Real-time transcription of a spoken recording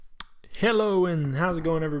Hello and how's it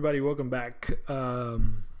going, everybody? Welcome back. I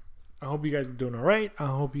hope you guys are doing all right. I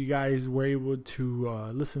hope you guys were able to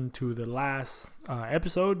listen to the last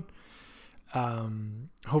episode.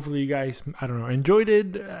 Hopefully you guys, enjoyed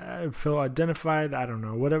it, feel identified. I don't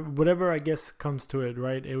know, whatever I guess comes to it,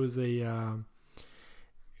 right? It was a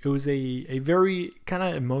very kind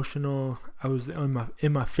of emotional. I was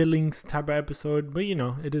in my feelings type of episode, but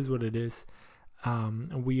it is what it is.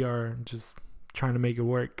 We are just trying to make it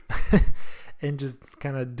work and just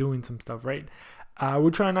kind of doing some stuff, right? We're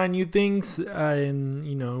trying out new things, and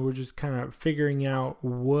we're just kind of figuring out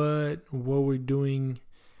what we're doing,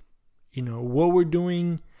 what we're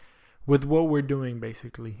doing with what we're doing,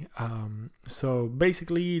 basically. So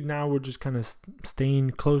basically now we're just kind of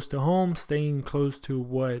staying close to home, staying close to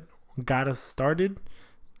what got us started.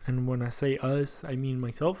 And when I say us, I mean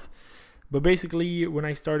myself. But basically, when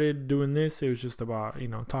I started doing this, it was just about,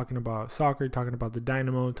 talking about soccer, talking about the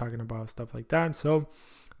Dynamo, talking about stuff like that. So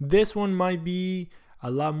this one might be a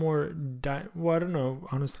lot more, I don't know,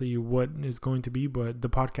 honestly, what is going to be, but the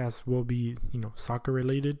podcast will be, soccer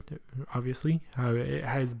related, obviously. It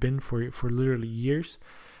has been for literally years.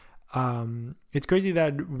 It's crazy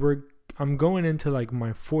that I'm going into like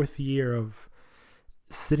my fourth year of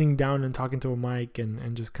sitting down and talking to a mic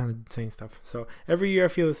and just kind of saying stuff. So every year I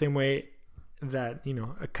feel the same way, that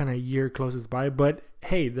a kind of year closes by. But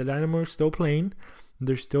hey, the Dynamo are still playing,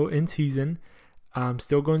 they're still in season. I'm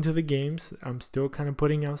still going to the games, I'm still kind of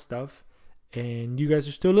putting out stuff, and you guys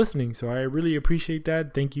are still listening, so I really appreciate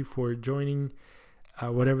that. Thank you for joining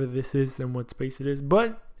whatever this is and what space it is.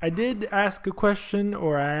 But I did ask a question,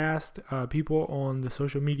 or I asked people on the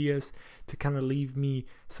social medias to kind of leave me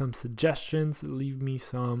some suggestions, leave me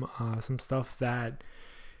some stuff that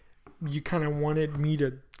you kind of wanted me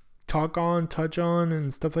to touch on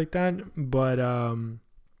and stuff like that. But some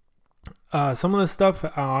of the stuff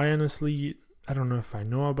I honestly, I don't know if I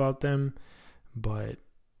know about them, but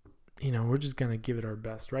we're just gonna give it our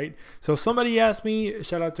best, right? So somebody asked me,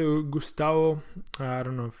 shout out to Gustavo, I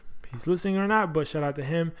don't know if he's listening or not, but shout out to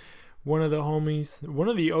him, one of the homies, one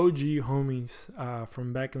of the OG homies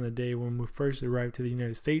from back in the day when we first arrived to the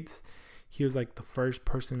United States. He was like the first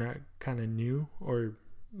person that kind of knew, or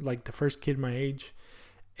like the first kid my age.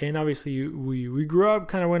 And obviously we grew up,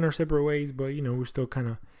 kind of went our separate ways, but we're still kind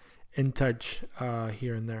of in touch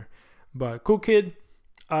here and there. But cool kid.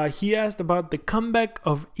 He asked about the comeback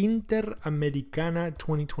of InterAmericana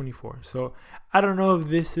 2024. So I don't know if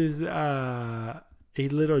this is a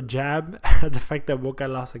little jab at the fact that Boca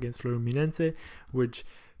lost against Fluminense, which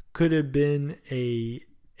could have been a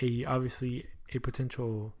obviously a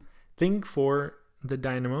potential thing for the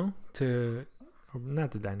Dynamo to,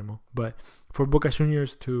 not the Dynamo, but for Boca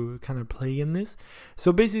Juniors to kind of play in this.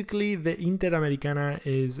 So basically, the InterAmericana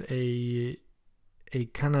is a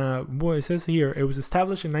kind of, well, it says here, it was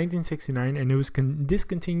established in 1969 and it was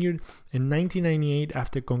discontinued in 1998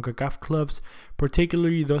 after CONCACAF clubs,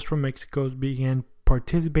 particularly those from Mexico, began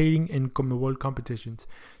participating in CONMEBOL competitions.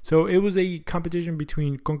 So it was a competition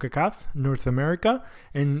between CONCACAF, North America,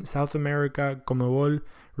 and South America, CONMEBOL,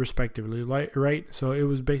 respectively, right? So it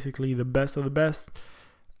was basically the best of the best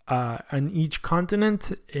on each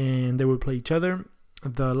continent, and they would play each other.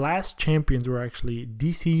 The last champions were actually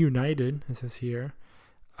DC United, it says here.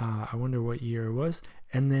 I wonder what year it was.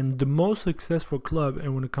 And then the most successful club,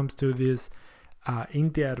 and when it comes to this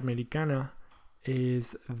InterAmericana,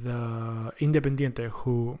 is the Independiente,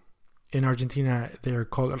 who in Argentina they're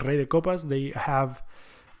called Rey de Copas. They have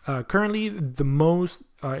currently the most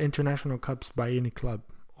international cups by any club,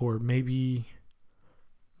 or maybe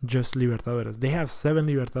just Libertadores. They have 7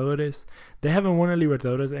 Libertadores. They haven't won a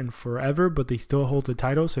Libertadores in forever, but they still hold the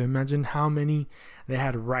title. So imagine how many they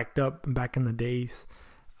had racked up back in the days.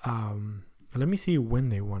 Let me see when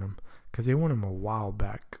they won them, because they won them a while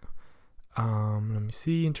back. Let me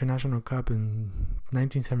see. International Cup in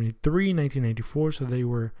 1973, 1984. So they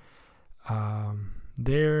were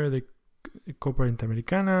there. The Copa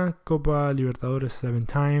Interamericana, Copa Libertadores 7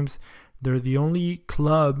 times. They're the only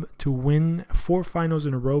club to win 4 finals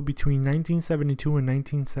in a row between 1972 and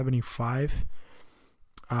 1975.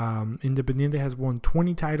 Independiente has won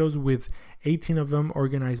 20 titles, with 18 of them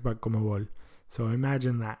organized by CONMEBOL. So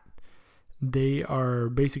imagine that. They are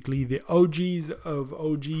basically the OGs of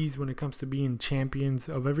OGs when it comes to being champions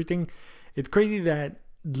of everything. It's crazy that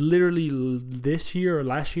literally this year or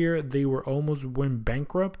last year, they were almost went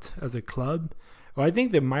bankrupt as a club. Well, I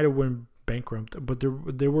think they might have went bankrupt, but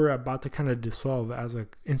they were about to kind of dissolve as an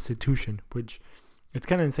institution, which it's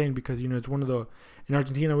kind of insane because it's one of the, in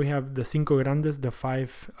Argentina we have the cinco grandes, the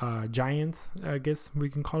 5 giants, I guess we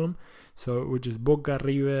can call them. So which is Boca,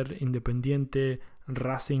 River, Independiente,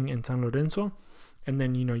 Racing and San Lorenzo. And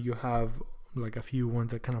then, you have like a few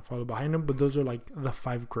ones that kind of follow behind them. But those are like the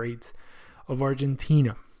 5 grades of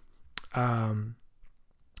Argentina.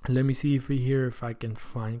 Let me see if I can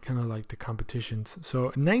find kind of like the competitions. So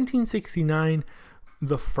 1969,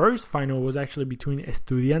 the first final was actually between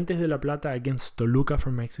Estudiantes de La Plata against Toluca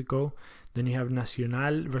from Mexico. Then you have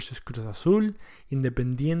Nacional versus Cruz Azul.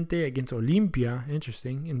 Independiente against Olimpia.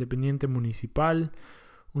 Interesting. Independiente Municipal.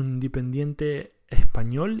 Independiente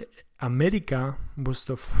Español. America was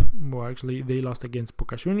actually they lost against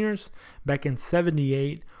Boca Juniors. Back in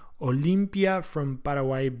 78, Olimpia from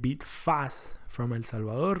Paraguay beat FAS from El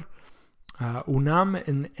Salvador. UNAM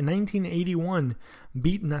in 1981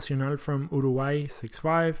 beat Nacional from Uruguay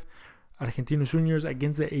 6-5. Argentinos Juniors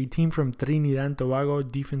against the 18 from Trinidad and Tobago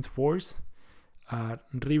Defense Force.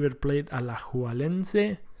 River Plate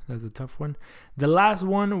Alajuelense. That's a tough one. The last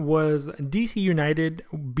one was DC United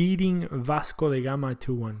beating Vasco da Gama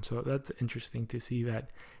 2-1. So that's interesting to see that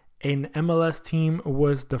an MLS team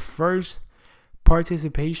was the first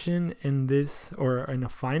participation in this or in a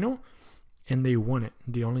final, and they won it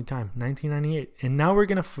the only time, 1998. And now we're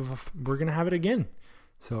gonna have it again.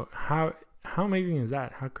 So how amazing is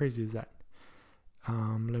that? How crazy is that?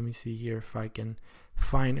 Let me see here if I can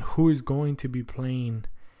find who is going to be playing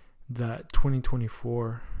the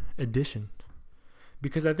 2024 edition,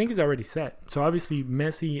 because I think it's already set. So obviously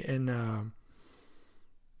Messi and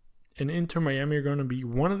Inter Miami are going to be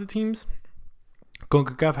one of the teams.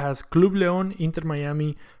 CONCACAF has Club León, Inter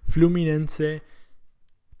Miami, Fluminense,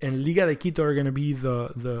 and Liga de Quito are going to be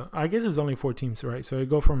the I guess it's only 4 teams, right? So it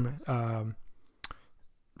go from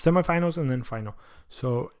semifinals and then final.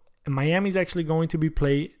 So Miami's actually going to be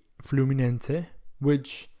play Fluminense,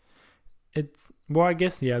 which I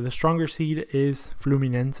guess, the stronger seed is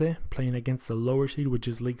Fluminense playing against the lower seed, which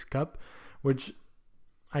is Leagues Cup, which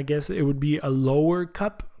I guess it would be a lower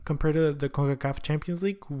cup compared to the CONCACAF Champions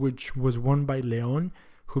League, which was won by León,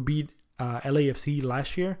 who beat LAFC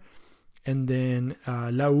last year. And then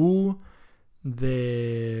I'm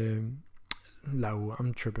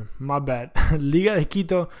tripping. My bad. Liga de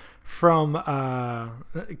Quito from,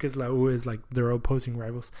 because La U is like their opposing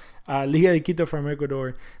rivals. Liga de Quito from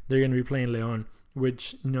Ecuador, they're going to be playing León,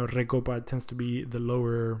 which, Recopa tends to be the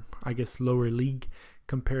lower league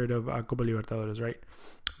compared to Copa Libertadores, right?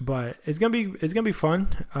 But it's gonna be fun.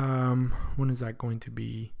 When is that going to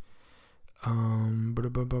be?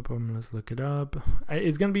 Let's look it up.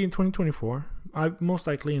 It's gonna be in 2024. Most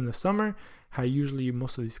likely in the summer. How usually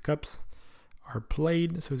most of these cups are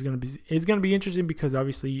played. So it's gonna be interesting because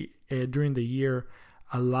obviously during the year,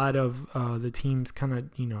 a lot of the teams kind of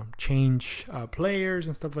change players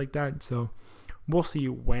and stuff like that. So we'll see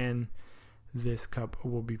when this cup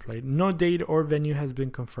will be played. No date or venue has been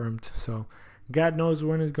confirmed. So God knows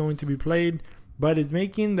when it's going to be played, but it's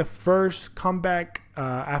making the first comeback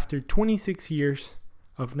after 26 years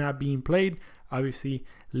of not being played. Obviously,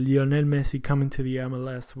 Lionel Messi coming to the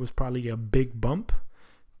MLS was probably a big bump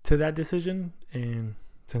to that decision. And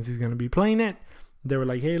since he's going to be playing it, they were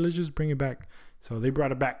like, hey, let's just bring it back. So they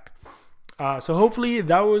brought it back. So hopefully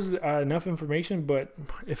that was enough information. But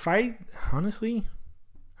honestly,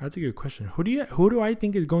 that's a good question. Who do I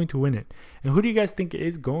think is going to win it? And who do you guys think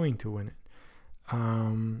is going to win it?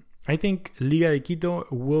 I think Liga de Quito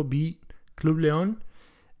will beat Club León,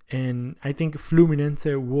 and I think Fluminense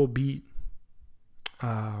will beat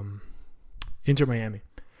Inter Miami.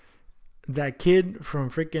 That kid from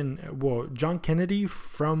John Kennedy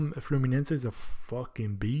from Fluminense is a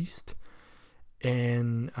fucking beast.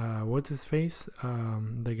 And what's his face?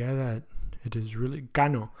 The guy that it is really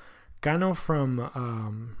Cano from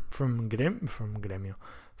Gremio.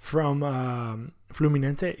 From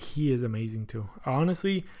Fluminense, he is amazing too.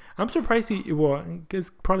 Honestly, I'm surprised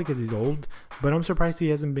probably because he's old, but I'm surprised he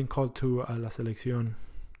hasn't been called to La Selección,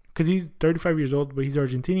 because he's 35 years old, but he's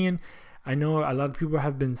Argentinian. I know a lot of people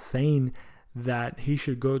have been saying that he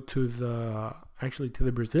should go to the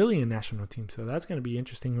Brazilian national team, so that's going to be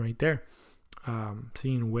interesting right there,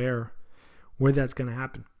 seeing where that's going to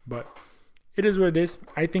happen. But it is what it is.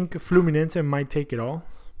 I think Fluminense might take it all.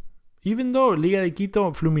 Even though Liga de Quito,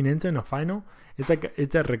 Fluminense in a final, it's a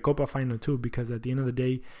Recopa final too, because at the end of the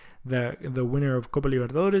day, the winner of Copa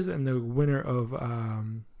Libertadores and the winner of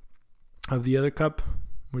the other cup,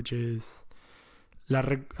 which is not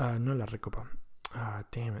La Recopa.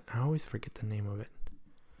 Damn it, I always forget the name of it.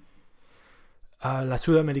 La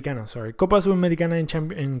Sudamericana, sorry. Copa Sudamericana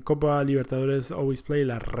and Copa Libertadores always play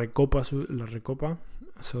La Recopa.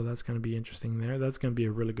 So that's going to be interesting there. That's going to be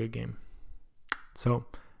a really good game. So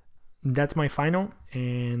that's my final,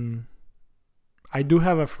 and I do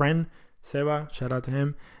have a friend Seba, shout out to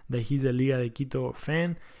him, that he's a Liga de Quito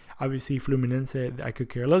fan. Obviously, Fluminense, I could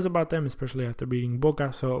care less about them, especially after beating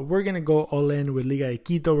Boca. So we're going to go all in with Liga de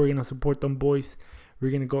Quito. We're going to support them boys.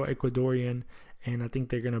 We're going to go Ecuadorian, and I think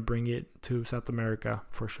they're going to bring it to South America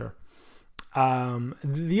for sure.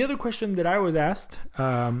 The other question that I was asked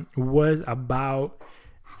was about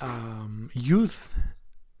youth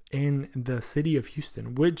in the city of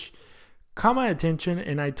Houston, which caught my attention,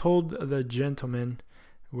 and I told the gentleman,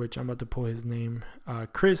 which I'm about to pull his name,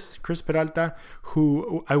 Chris Peralta,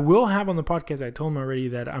 who I will have on the podcast. I told him already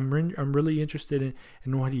that I'm really interested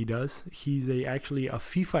in what he does. He's actually a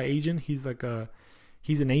FIFA agent. He's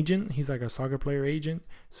an agent. He's like a soccer player agent.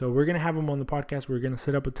 So we're gonna have him on the podcast. We're gonna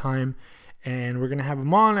set up a time, and we're gonna have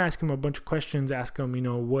him on, ask him a bunch of questions, ask him,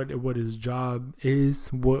 what his job is,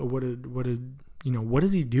 what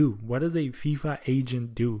does he do? What does a FIFA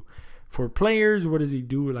agent do? For players, what does he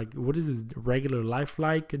do? Like, what is his regular life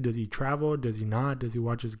like? Does he travel? Does he not? Does he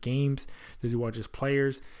watch his games? Does he watch his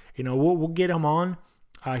players? We'll get him on.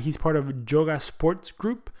 He's part of Joga Sports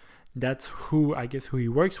Group. That's who he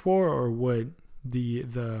works for, or what the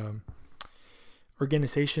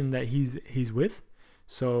organization that he's with.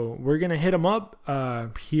 So we're gonna hit him up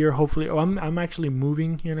here. Hopefully, I'm actually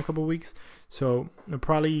moving here in a couple of weeks, so I'll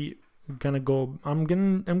probably gonna go. I'm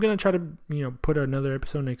gonna try to put another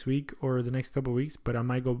episode next week or the next couple of weeks, but I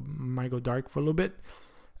might go dark for a little bit,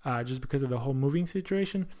 just because of the whole moving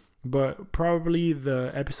situation. But probably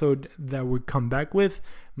the episode that would come back with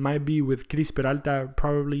might be with Chris Peralta,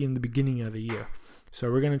 probably in the beginning of the year.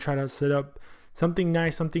 So we're gonna try to set up something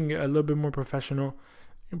nice, something a little bit more professional.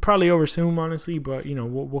 Probably over Zoom, honestly, but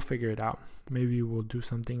we'll figure it out. Maybe we'll do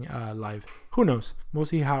something live. Who knows? We'll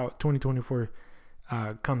see how 2024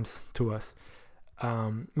 comes to us.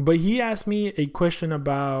 But he asked me a question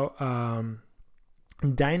about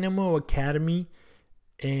Dynamo Academy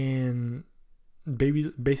and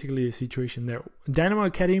basically the situation there. Dynamo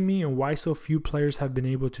Academy and why so few players have been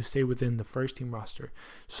able to stay within the first team roster.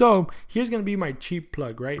 So here's going to be my cheap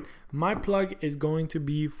plug, right? My plug is going to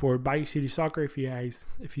be for Bayou City Soccer. If you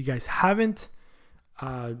guys haven't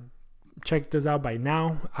checked us out by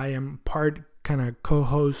now, I am part kind of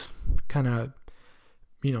co-host, kind of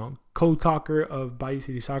co-talker of Bayou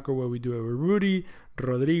City Soccer, where we do it with Rudy,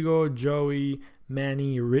 Rodrigo, Joey,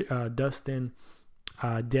 Manny, Dustin,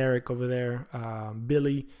 Derek over there,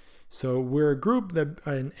 Billy. So we're a group that,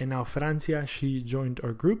 and now Francia, she joined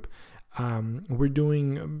our group. We're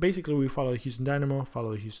doing, basically we follow Houston Dynamo,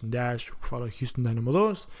 follow Houston Dash, follow Houston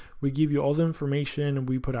Dynamo 2. We give you all the information.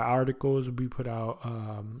 We put out articles, we put out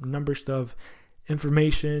number stuff,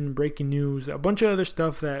 information, breaking news, a bunch of other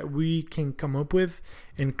stuff that we can come up with,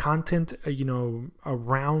 and content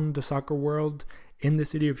around the soccer world in the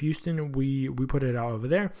city of Houston. We put it out over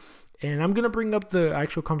there, and I'm gonna bring up the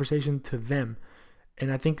actual conversation to them,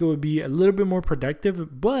 and I think it would be a little bit more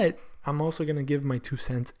productive. But I'm also gonna give my 2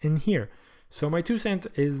 cents in here. So my 2 cents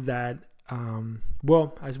is that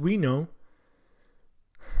as we know,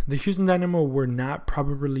 the Houston Dynamo were not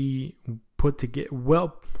properly put together.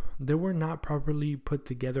 They were not properly put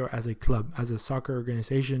together as a club, as a soccer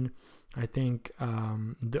organization. I think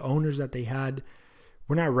the owners that they had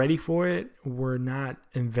were not ready for it, were not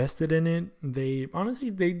invested in it. They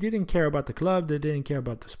didn't care about the club. They didn't care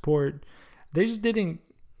about the sport. They just didn't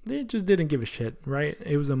give a shit, right?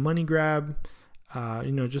 It was a money grab.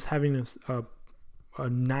 Just having a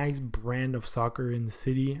nice brand of soccer in the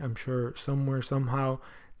city. I'm sure somewhere, somehow,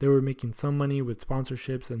 they were making some money with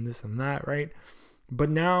sponsorships and this and that, right? But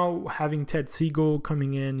now having Ted Siegel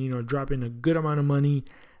coming in, dropping a good amount of money,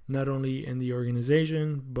 not only in the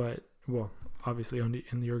organization, but, obviously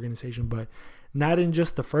in the organization, but not in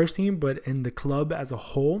just the first team, but in the club as a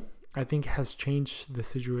whole, I think has changed the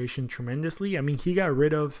situation tremendously. I mean, he got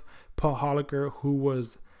rid of Paul Holliker, who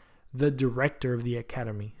was the director of the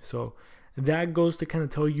academy. So that goes to kind of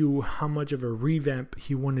tell you how much of a revamp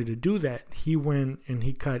he wanted to do that. He went and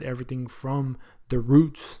he cut everything from the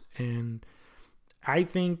roots, and I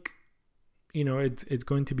think, it's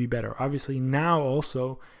going to be better. Obviously, now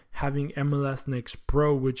also having MLS Next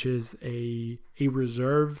Pro, which is a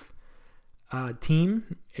reserve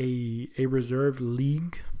team, a reserve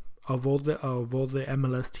league of all the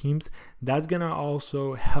MLS teams, that's gonna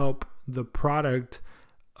also help the product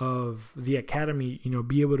of the academy,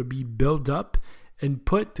 be able to be built up and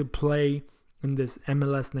put to play in this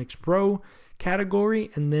MLS Next Pro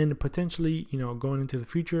category, and then potentially, going into the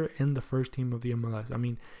future in the first team of the MLS. I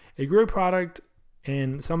mean, a great product,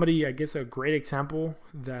 and somebody, I guess, a great example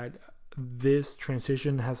that this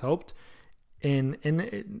transition has helped, and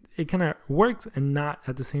it kind of worked and not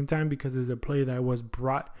at the same time, because there's a player that was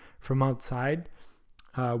brought from outside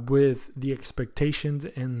with the expectations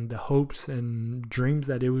and the hopes and dreams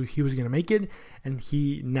that he was going to make it. And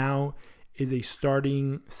he now is a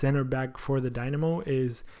starting center back for the Dynamo,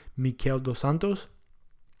 is Mikel Dos Santos.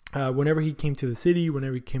 Whenever he came to the city,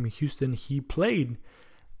 whenever he came to Houston, he played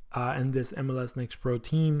in this MLS Next Pro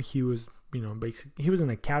team. He was, basically, he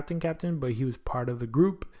wasn't a captain, but he was part of the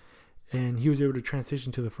group, and he was able to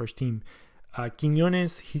transition to the first team.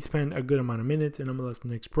 Quiñones, he spent a good amount of minutes in MLS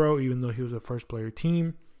Next Pro, even though he was a first player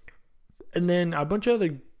team. And then a bunch of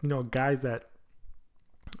other, guys that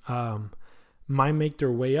might make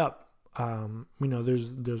their way up.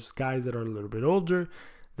 There's guys that are a little bit older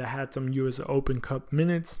that had some US Open Cup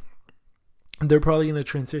minutes. They're probably going to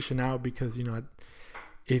transition out because,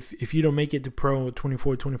 if you don't make it to pro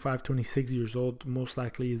 24, 25, 26 years old, most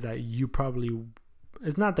likely is that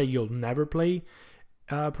it's not that you'll never play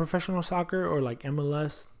professional soccer or like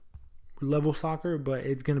MLS level soccer, but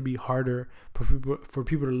it's going to be harder for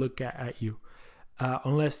people to look at you.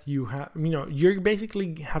 Unless you have, you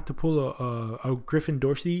basically have to pull a Griffin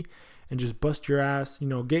Dorsey and just bust your ass,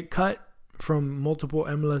 get cut from multiple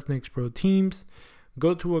MLS Next Pro teams,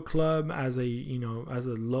 go to a club as a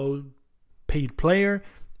low paid player,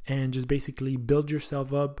 and just basically build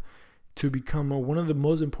yourself up to become one of the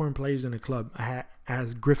most important players in a club,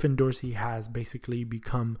 as Griffin Dorsey has basically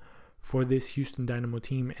become for this Houston Dynamo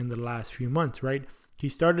team in the last few months, right? He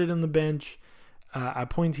started on the bench. At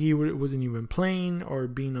points, he wasn't even playing or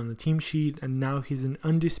being on the team sheet, and now he's an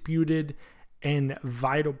undisputed and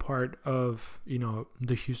vital part of,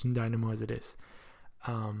 the Houston Dynamo as it is.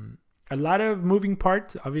 A lot of moving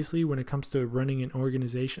parts, obviously, when it comes to running an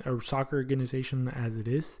organization or soccer organization as it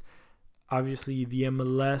is. Obviously, the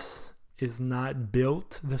MLS is not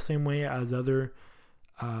built the same way as other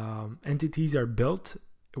entities are built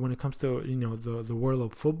when it comes to, the world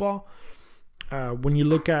of football. When you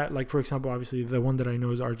look at, like, for example, obviously the one that I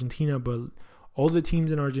know is Argentina, but all the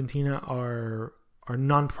teams in Argentina are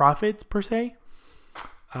non-profits per se.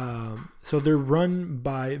 So they're run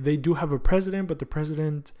by, they do have a president, but the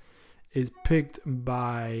president is picked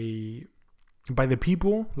by the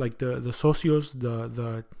people, like the socios,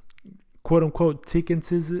 the quote unquote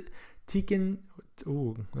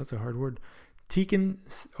that's a hard word.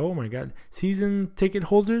 Season ticket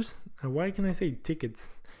holders. Why can I say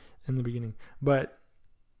tickets in the beginning? But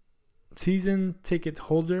season ticket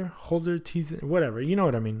holder, whatever, you know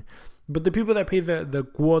what I mean. But the people that pay the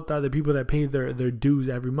quota, the people that pay their dues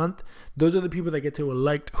every month, those are the people that get to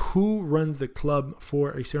elect who runs the club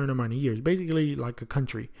for a certain amount of years. Basically like a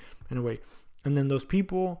country in a way. And then those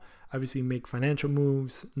people obviously make financial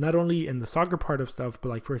moves, not only in the soccer part of stuff, but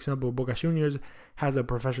like, for example, Boca Juniors has a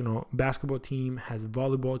professional basketball team, has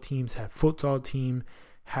volleyball teams, has futsal team,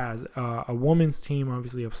 has a women's team,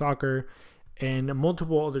 obviously, of soccer, and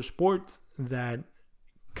multiple other sports that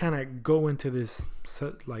kind of go into this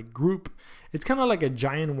like group. It's kind of like a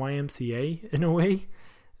giant YMCA in a way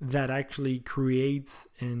that actually creates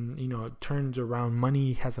and turns around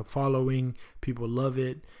money, has a following, people love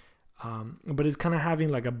it, but it's kind of having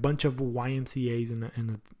like a bunch of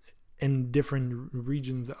YMCAs in different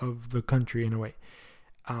regions of the country in a way.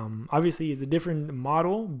 Obviously it's a different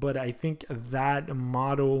model, but I think that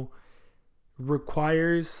model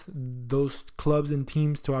requires those clubs and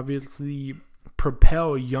teams to obviously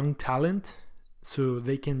propel young talent so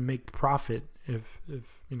they can make profit. If it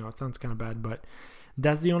sounds kind of bad, but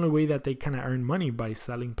that's the only way that they kind of earn money, by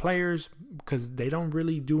selling players, because they don't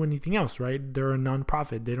really do anything else, right? They're a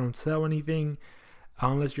non-profit. They don't sell anything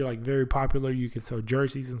unless you're like very popular. You can sell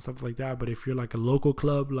jerseys and stuff like that. But if you're like a local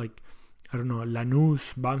club, like, I don't know,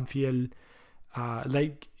 Lanús, Banfield,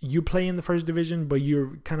 like you play in the first division, but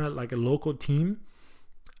you're kind of like a local team,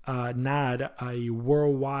 not a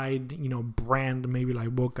worldwide, brand, maybe like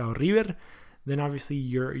Boca or River, then obviously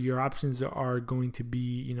your options are going to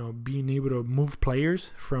be, being able to move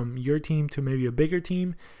players from your team to maybe a bigger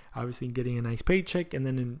team, obviously getting a nice paycheck, and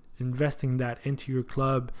then investing that into your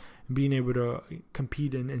club, and being able to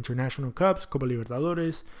compete in international cups, Copa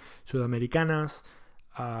Libertadores, Sudamericanas,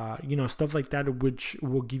 stuff like that, which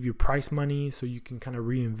will give you prize money so you can kind of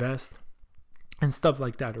reinvest and stuff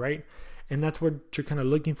like that, right? And that's what you're kind of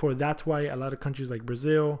looking for. That's why a lot of countries like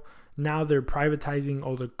Brazil, now they're privatizing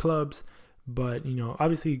all the clubs, but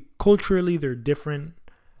obviously culturally they're different.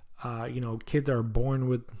 Kids are born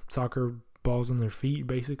with soccer balls on their feet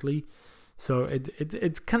basically, so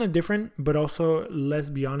it's kind of different. But also, let's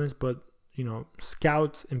be honest, but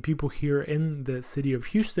scouts and people here in the city of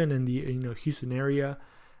Houston and the Houston area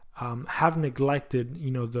have neglected,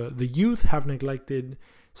 the youth have neglected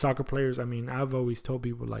soccer players. I mean, I've always told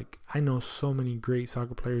people, like, I know so many great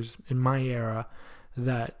soccer players in my era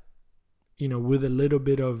that with a little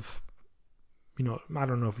bit of, I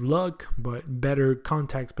don't know if luck, but better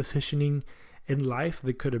context positioning in life,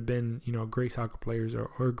 they could have been, great soccer players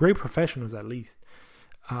or great professionals at least.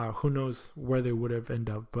 Who knows where they would have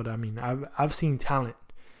ended up. But I mean, I've seen talent,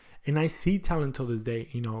 and I see talent till this day,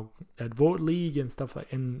 at Vote League and stuff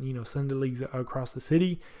like, and, Sunday leagues across the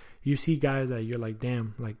city. You see guys that you're like,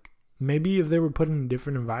 damn, like maybe if they were put in a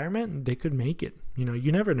different environment, they could make it.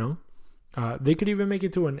 You never know. They could even make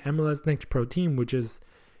it to an MLS Next Pro team, which is,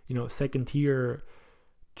 second tier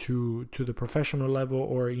to the professional level,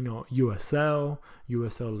 or, USL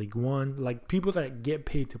League One, like people that get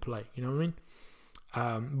paid to play, you know what I mean?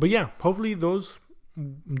 But yeah, hopefully those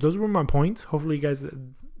were my points. Hopefully you guys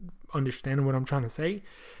understand what I'm trying to say.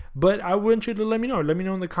 But I want you to let me know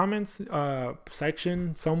in the comments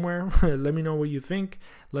section somewhere. Let me know what you think.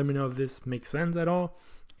 Let me know if this makes sense at all,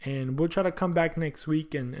 and we'll try to come back next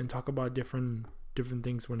week and talk about different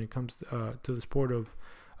things when it comes to the sport of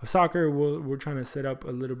soccer. We're trying to set up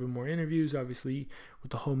a little bit more interviews. Obviously,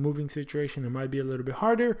 with the whole moving situation, it might be a little bit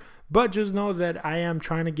harder, but just know that I am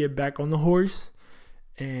trying to get back on the horse,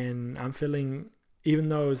 and I'm feeling, even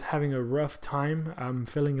though I was having a rough time, I'm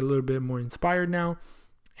feeling a little bit more inspired now,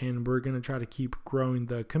 and we're going to try to keep growing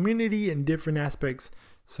the community in different aspects.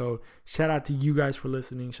 So shout out to you guys for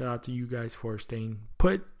listening. Shout out to you guys for staying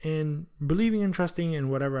put and believing and trusting in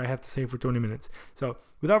whatever I have to say for 20 minutes. So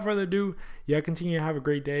without further ado, continue to have a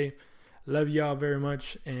great day. Love y'all very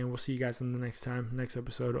much, and we'll see you guys in the next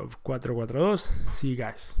episode of 442. See you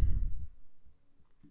guys.